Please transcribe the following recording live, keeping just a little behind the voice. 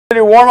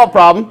warm-up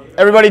problem.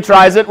 Everybody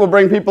tries it. We'll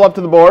bring people up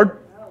to the board.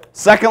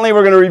 Secondly,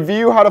 we're going to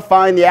review how to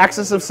find the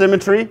axis of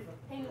symmetry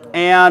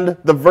and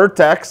the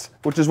vertex,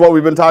 which is what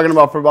we've been talking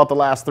about for about the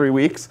last 3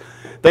 weeks.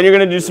 Then you're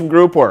going to do some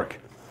group work.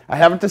 I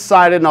haven't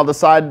decided, and I'll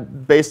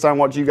decide based on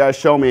what you guys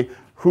show me,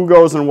 who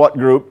goes in what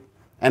group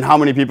and how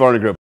many people are in a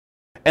group.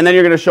 And then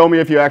you're going to show me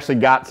if you actually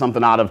got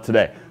something out of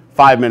today.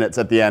 5 minutes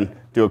at the end.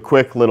 Do a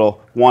quick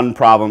little one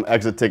problem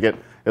exit ticket.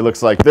 It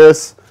looks like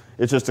this.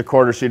 It's just a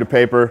quarter sheet of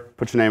paper.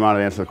 Put your name on it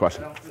and answer the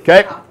question.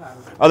 Okay?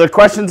 Are there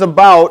questions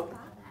about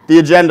the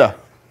agenda?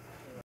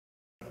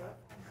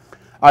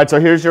 All right, so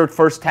here's your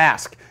first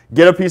task.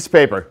 Get a piece of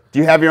paper. Do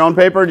you have your own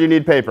paper or do you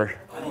need paper?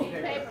 I need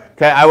paper.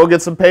 Okay, I will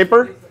get some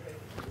paper.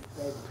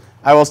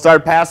 I will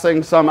start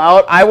passing some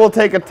out. I will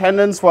take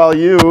attendance while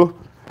you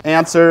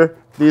answer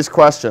these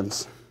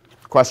questions.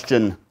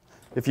 Question.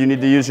 If you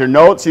need to use your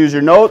notes, use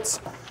your notes.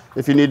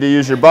 If you need to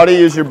use your buddy,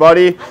 use your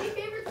buddy.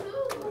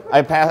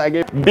 I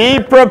need paper too. Be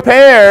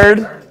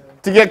prepared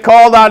to get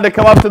called on to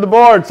come up to the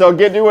board. So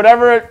do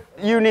whatever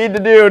you need to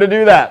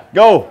do that.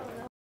 Go.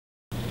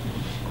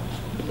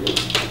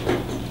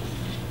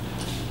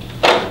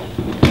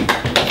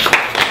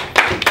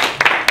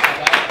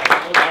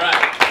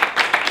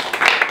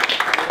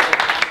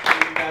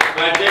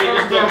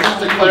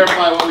 Just to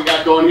clarify what we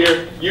got going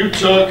here, you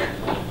took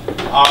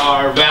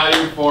our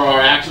value for our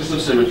axis of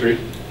symmetry,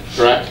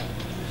 correct?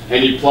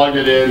 And you plugged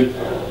it in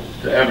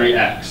to every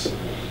x,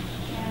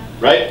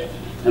 right?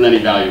 And then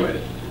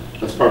evaluated.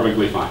 That's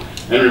perfectly fine.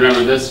 And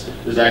remember, this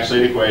is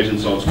actually an equation,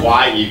 so it's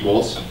y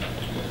equals,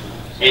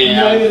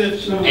 and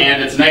it's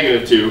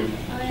 -2.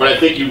 But I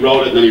think you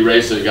wrote it and then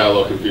erased it. It got a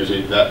little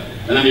confusing.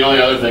 And then the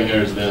only other thing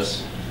there is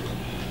this.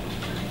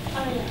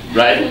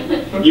 Right?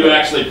 You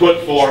actually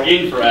put 4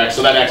 in for x,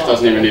 so that x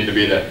doesn't even need to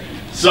be there.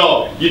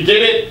 So you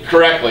did it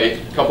correctly.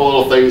 A couple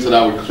little things that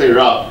I would clear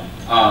up.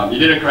 You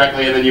did it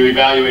correctly, and then you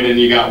evaluated, and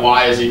you got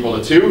y is equal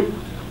to 2.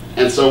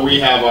 And so we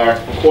have our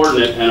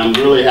coordinate, and I'm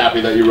really happy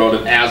that you wrote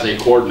it as a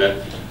coordinate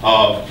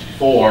of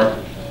 4,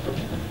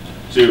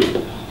 2.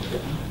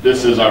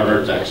 This is our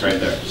vertex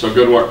right there. So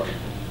good work.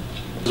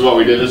 This is what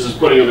we did. This is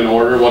putting them in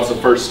order. What's the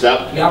first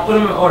step? Yeah, I'll put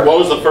them in order. What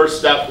was the first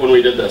step when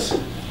we did this?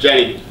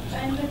 Jenny?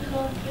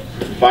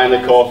 Find the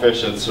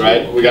coefficients,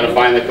 right? We got to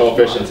find the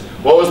coefficients.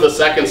 What was the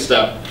second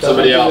step?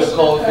 Somebody else. The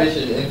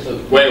coefficient into.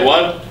 Wait,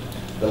 what?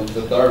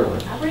 The third one.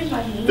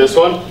 This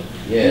one?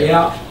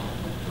 Yeah.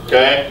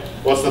 Okay.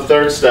 What's the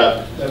third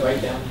step?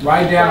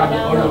 Write down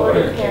the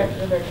order.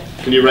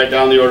 Can you write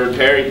down the ordered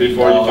pair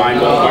before you find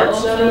both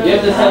parts? The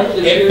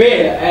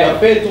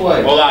fifth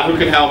one. Hold on. Who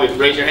can help me?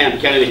 Raise your hand,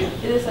 Kennedy.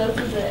 Is it so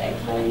to the x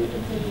value?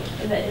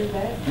 Is that?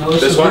 No,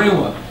 it's This the one? green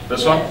one.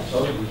 This one?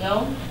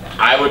 No.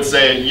 I would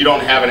say you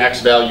don't have an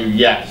x value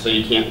yet, so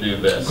you can't do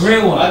this.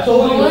 Green one. I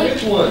told you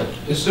which one.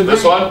 It's the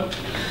This green one?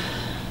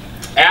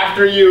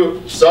 After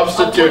you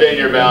substitute in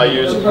your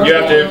values, you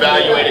have to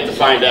evaluate it to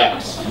find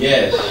x.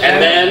 Yes. And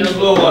then the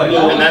blue one.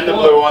 the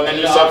blue one, then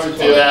you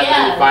substitute that,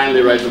 and you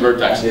finally write the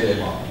vertex.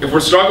 If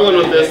we're struggling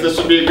with this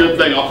would be a good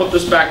thing. I'll put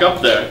this back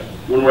up there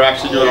when we're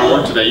actually doing our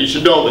work today. You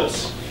should know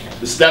this.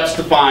 The steps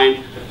to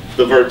find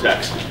the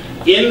vertex.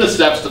 In the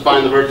steps to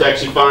find the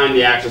vertex, you find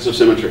the axis of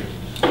symmetry.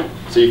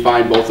 So you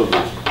find both of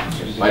them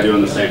by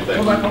doing the same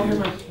thing.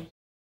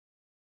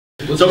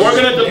 So we're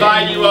going to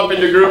divide you up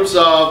into groups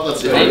of, let's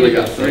see, how many we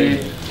got? 3.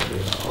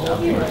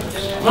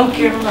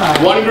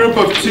 One group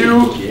of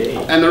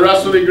 2, and the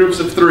rest will be groups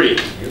of 3.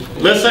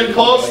 Listen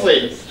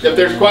closely. If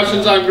there's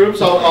questions on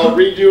groups, I'll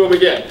read you them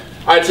again.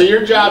 All right, so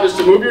your job is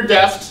to move your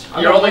desks.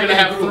 You're only going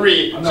to have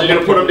 3, so you're going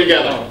to put them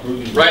together.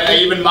 Right? I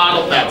even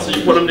modeled that, so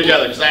you put them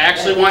together. Because I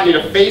actually want you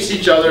to face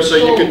each other so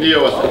you can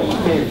deal with it.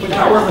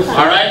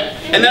 All right?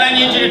 And then I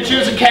need you to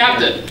choose a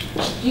captain.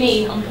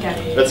 Me. I'm the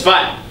captain. That's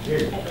fine.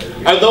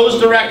 Are those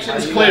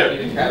directions clear?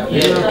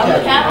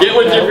 Get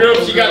with your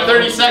groups. You got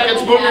 30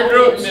 seconds. Move your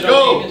groups.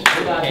 Go.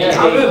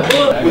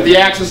 With the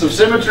axis of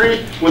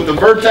symmetry, with the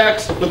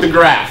vertex, with the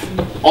graph.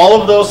 All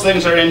of those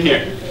things are in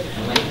here.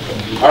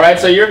 All right,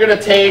 so you're going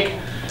to take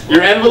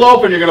your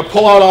envelope and you're going to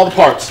pull out all the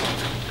parts.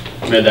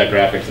 I made that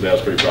graphic today. I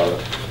was pretty proud of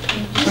it.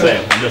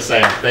 I'm just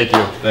saying. Thank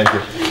you. Thank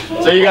you.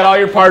 So you got all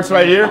your parts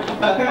right here.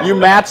 You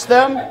match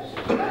them.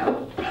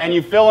 And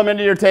you fill them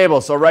into your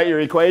table. So write your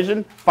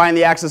equation, find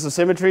the axis of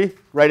symmetry,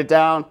 write it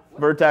down,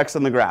 vertex,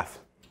 and the graph.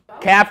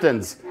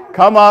 Captains,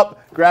 come up,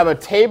 grab a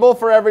table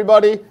for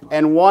everybody,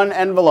 and 1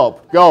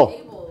 envelope. Go.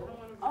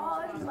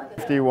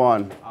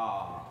 51.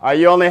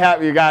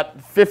 You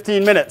got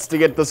 15 minutes to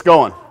get this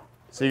going.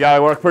 So you got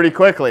to work pretty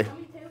quickly.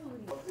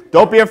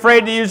 Don't be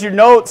afraid to use your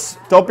notes.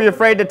 Don't be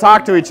afraid to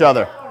talk to each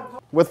other.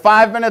 With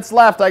 5 minutes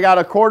left, I got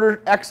a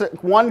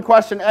 1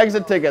 question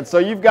exit ticket. So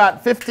you've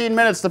got 15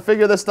 minutes to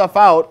figure this stuff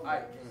out.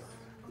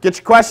 Get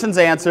your questions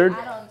answered,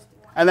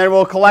 and then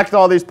we'll collect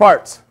all these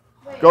parts.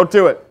 Go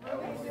to it.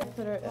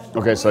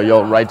 Okay, so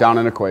you'll write down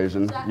an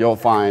equation. You're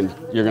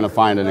going to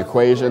find an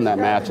equation that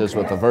matches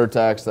with a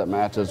vertex, that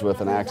matches with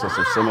an axis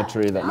of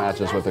symmetry, that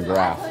matches with a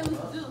graph.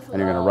 And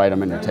you're going to write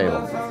them in your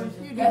table.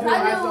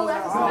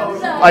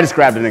 I just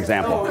grabbed an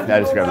example.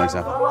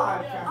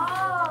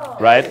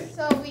 Right?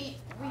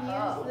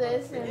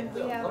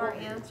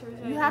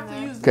 You have to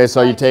use. Okay,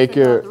 so you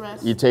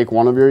take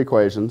one of your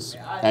equations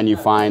and you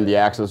find the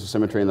axis of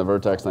symmetry and the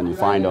vertex, then you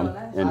find them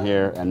in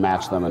here and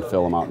match them and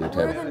fill them out in your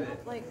table.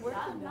 Like, where's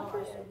the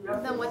numbers?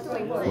 Then what do we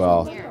put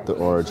Well, in here? the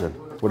origin.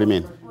 What do you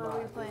mean? What do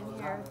we put in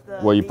here?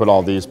 Well, you put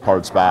all these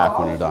parts back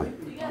when you're done.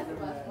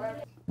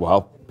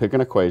 Well, pick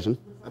an equation.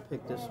 I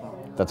picked this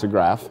one. That's a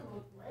graph.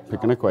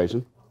 Pick an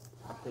equation.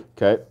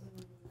 Okay.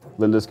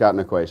 Linda's got an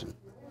equation.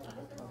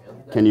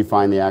 Can you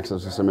find the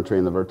axis of symmetry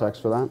and the vertex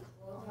for that?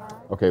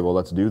 Okay, well,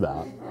 let's do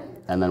that.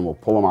 And then we'll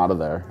pull them out of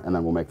there, and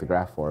then we'll make the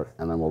graph for it.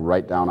 And then we'll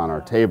write down on our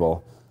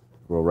table,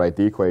 we'll write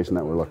the equation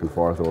that we're looking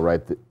for. So we'll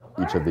write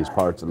each of these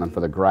parts. And then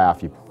for the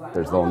graph,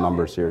 there's little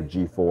numbers here,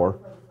 G4.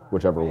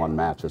 Whichever one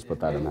matches, put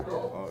that in there.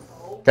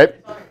 Okay?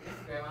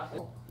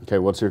 Okay,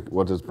 what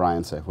does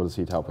Brian say? What is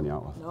he helping you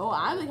out with? No,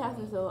 I'm the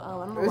captain, so I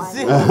don't know why.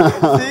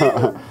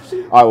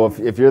 All right, well,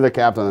 if you're the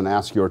captain, then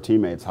ask your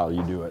teammates how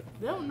you do it.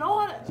 They don't know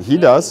how to. He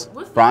does.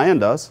 What's that? Brian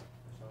does.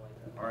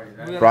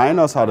 Brian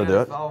knows how to do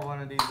it. Solve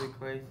one of these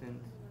equations.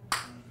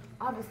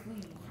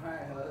 Obviously.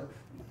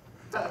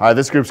 All right,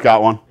 this group's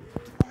got one.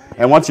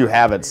 And once you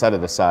have it, set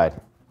it aside.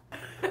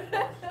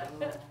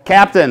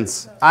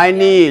 Captains, I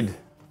need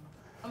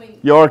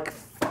your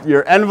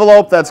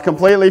envelope that's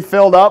completely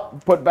filled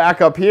up, put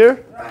back up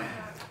here.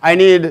 I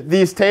need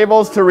these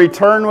tables to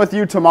return with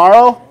you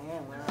tomorrow.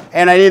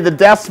 And I need the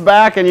desks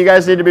back, and you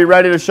guys need to be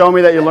ready to show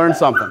me that you learned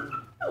something.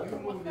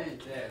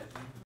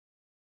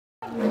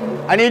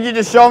 I need you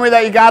to show me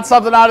that you got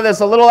something out of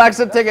this, a little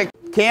exit ticket.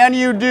 Can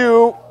you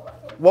do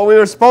what we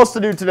were supposed to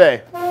do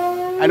today?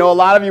 I know a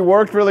lot of you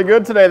worked really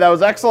good today. That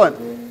was excellent.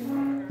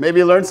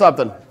 Maybe you learned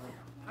something.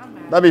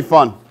 That'd be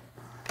fun.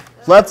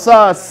 Let's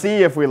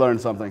see if we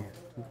learned something.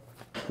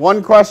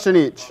 One question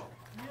each.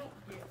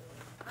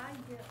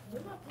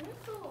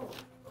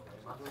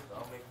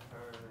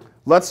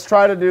 Let's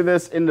try to do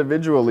this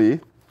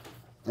individually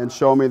and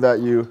show me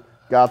that you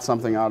got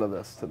something out of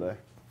this today.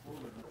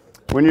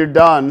 When you're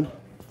done,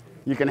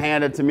 you can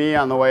hand it to me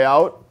on the way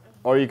out,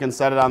 or you can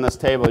set it on this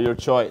table, your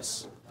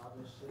choice.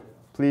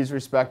 Please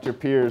respect your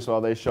peers while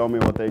they show me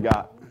what they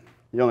got.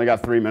 You only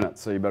got 3 minutes,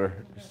 so you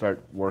better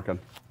start working.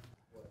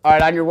 All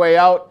right, on your way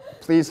out,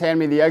 please hand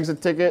me the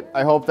exit ticket.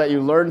 I hope that you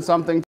learned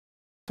something.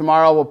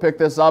 Tomorrow we'll pick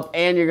this up,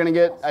 and you're gonna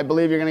get, I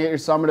believe you're gonna get your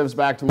summatives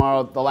back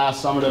tomorrow, the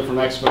last summative from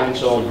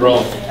exponential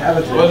growth.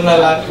 Wasn't that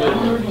last week?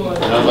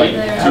 That was like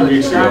 2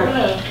 weeks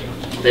ago.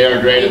 They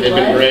are graded, they've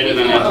been graded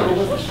and entered.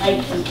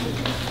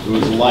 It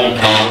was like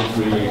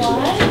 3 weeks ago.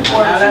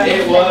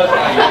 It was.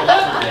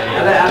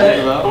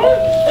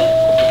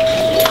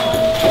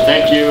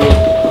 Thank you.